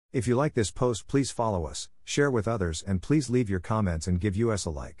If you like this post, please follow us, share with others, and please leave your comments and give us a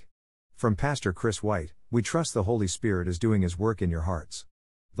like. From Pastor Chris White, we trust the Holy Spirit is doing His work in your hearts.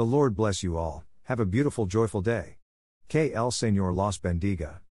 The Lord bless you all. Have a beautiful, joyful day. Que el Señor los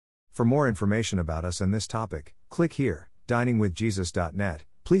bendiga. For more information about us and this topic, click here, diningwithjesus.net.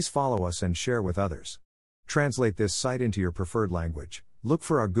 Please follow us and share with others. Translate this site into your preferred language. Look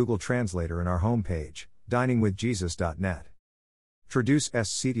for our Google Translator in our homepage, diningwithjesus.net. Traduce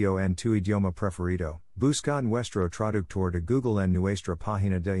este sitio en tu idioma preferido. Busca nuestro traductor de Google en nuestra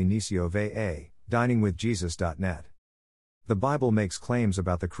página de inicio va, diningwithjesus.net. The Bible makes claims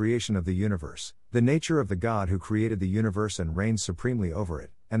about the creation of the universe, the nature of the God who created the universe and reigns supremely over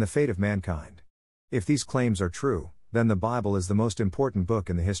it, and the fate of mankind. If these claims are true, then the Bible is the most important book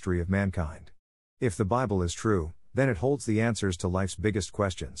in the history of mankind. If the Bible is true, then it holds the answers to life's biggest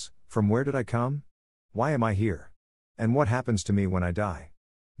questions. From where did I come? Why am I here? And what happens to me when I die?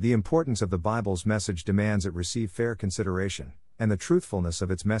 The importance of the Bible's message demands it receive fair consideration, and the truthfulness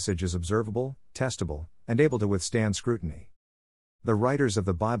of its message is observable, testable, and able to withstand scrutiny. The writers of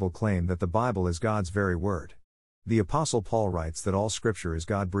the Bible claim that the Bible is God's very word. The Apostle Paul writes that all Scripture is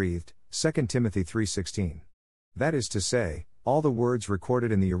God-breathed, 2 Timothy 3:16. That is to say, all the words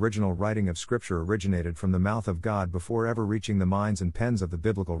recorded in the original writing of Scripture originated from the mouth of God before ever reaching the minds and pens of the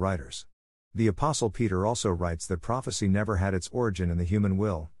biblical writers. The Apostle Peter also writes that prophecy never had its origin in the human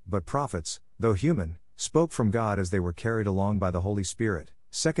will, but prophets, though human, spoke from God as they were carried along by the Holy Spirit,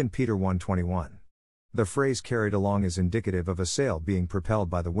 2 Peter 1:21. The phrase carried along is indicative of a sail being propelled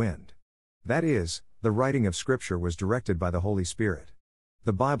by the wind. That is, the writing of Scripture was directed by the Holy Spirit.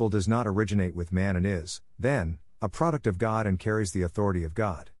 The Bible does not originate with man and is, then, a product of God and carries the authority of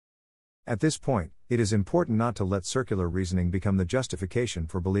God. At this point, it is important not to let circular reasoning become the justification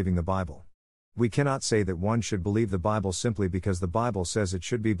for believing the Bible. We cannot say that one should believe the Bible simply because the Bible says it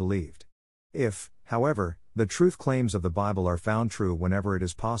should be believed. If, however, the truth claims of the Bible are found true whenever it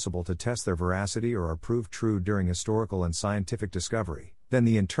is possible to test their veracity or are proved true during historical and scientific discovery, then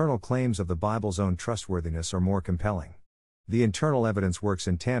the internal claims of the Bible's own trustworthiness are more compelling. The internal evidence works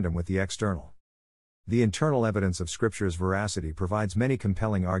in tandem with the external. The internal evidence of Scripture's veracity provides many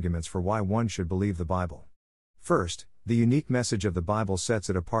compelling arguments for why one should believe the Bible. First, the unique message of the Bible sets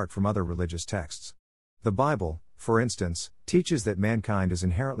it apart from other religious texts. The Bible, for instance, teaches that mankind is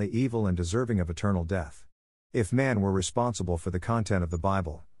inherently evil and deserving of eternal death. If man were responsible for the content of the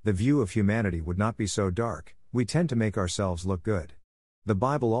Bible, the view of humanity would not be so dark. We tend to make ourselves look good. The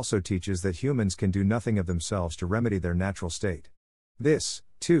Bible also teaches that humans can do nothing of themselves to remedy their natural state. This,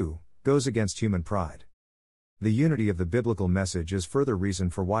 too, goes against human pride. The unity of the biblical message is further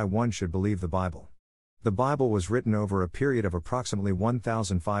reason for why one should believe the Bible. The Bible was written over a period of approximately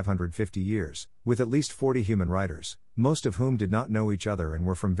 1,550 years, with at least 40 human writers, most of whom did not know each other and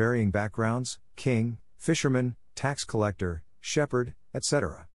were from varying backgrounds: king, fisherman, tax collector, shepherd,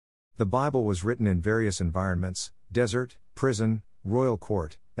 etc. The Bible was written in various environments: desert, prison, royal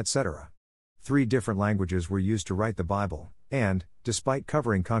court, etc. 3 different languages were used to write the Bible, and, despite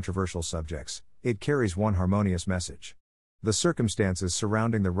covering controversial subjects, it carries one harmonious message. The circumstances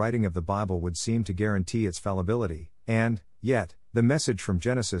surrounding the writing of the Bible would seem to guarantee its fallibility, and, yet, the message from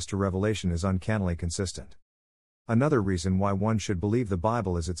Genesis to Revelation is uncannily consistent. Another reason why one should believe the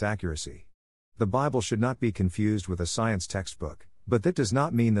Bible is its accuracy. The Bible should not be confused with a science textbook, but that does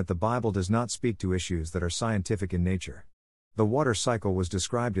not mean that the Bible does not speak to issues that are scientific in nature. The water cycle was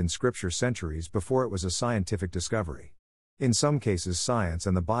described in Scripture centuries before it was a scientific discovery. In some cases, science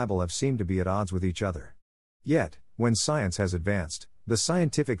and the Bible have seemed to be at odds with each other. Yet, when science has advanced, the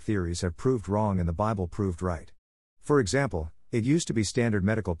scientific theories have proved wrong and the Bible proved right. For example, it used to be standard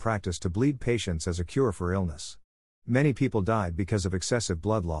medical practice to bleed patients as a cure for illness. Many people died because of excessive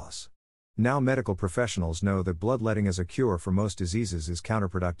blood loss. Now medical professionals know that bloodletting as a cure for most diseases is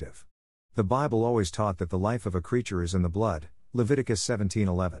counterproductive. The Bible always taught that the life of a creature is in the blood, Leviticus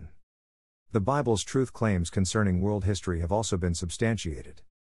 17:11. The Bible's truth claims concerning world history have also been substantiated.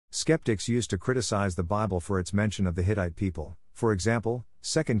 Skeptics used to criticize the Bible for its mention of the Hittite people, for example,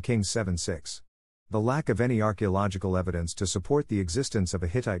 2 Kings 7:6. The lack of any archaeological evidence to support the existence of a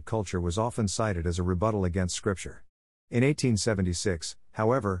Hittite culture was often cited as a rebuttal against Scripture. In 1876,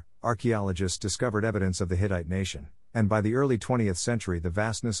 however, archaeologists discovered evidence of the Hittite nation, and by the early 20th century the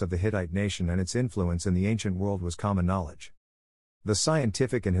vastness of the Hittite nation and its influence in the ancient world was common knowledge. The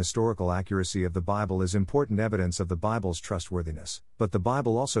scientific and historical accuracy of the Bible is important evidence of the Bible's trustworthiness, but the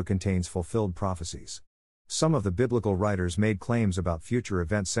Bible also contains fulfilled prophecies. Some of the biblical writers made claims about future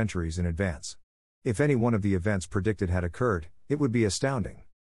events centuries in advance. If any one of the events predicted had occurred, it would be astounding.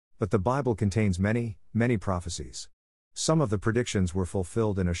 But the Bible contains many, many prophecies. Some of the predictions were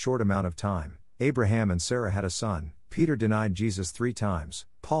fulfilled in a short amount of time. Abraham and Sarah had a son, Peter denied Jesus 3 times,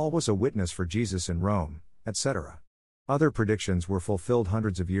 Paul was a witness for Jesus in Rome, etc. Other predictions were fulfilled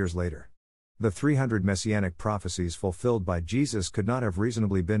hundreds of years later. The 300 messianic prophecies fulfilled by Jesus could not have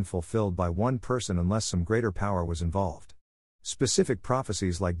reasonably been fulfilled by one person unless some greater power was involved. Specific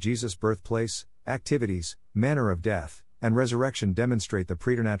prophecies like Jesus' birthplace, activities, manner of death, and resurrection demonstrate the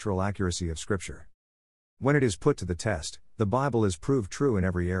preternatural accuracy of Scripture. When it is put to the test, the Bible is proved true in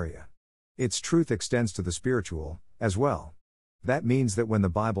every area. Its truth extends to the spiritual, as well. That means that when the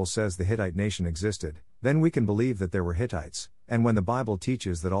Bible says the Hittite nation existed, then we can believe that there were Hittites, and when the Bible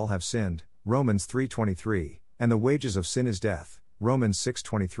teaches that all have sinned, Romans 3:23, and the wages of sin is death, Romans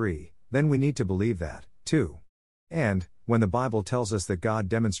 6:23, then we need to believe that, too. And, when the Bible tells us that God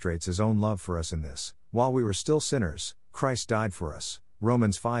demonstrates His own love for us in this, while we were still sinners, Christ died for us,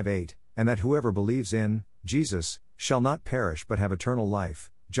 Romans 5:8, and that whoever believes in Jesus shall not perish but have eternal life,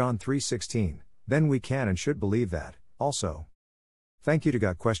 John 3:16, then we can and should believe that, also. Thank you to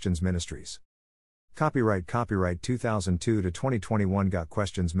Got Questions Ministries. Copyright 2002 to 2021 Got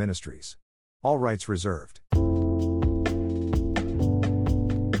Questions Ministries. All rights reserved.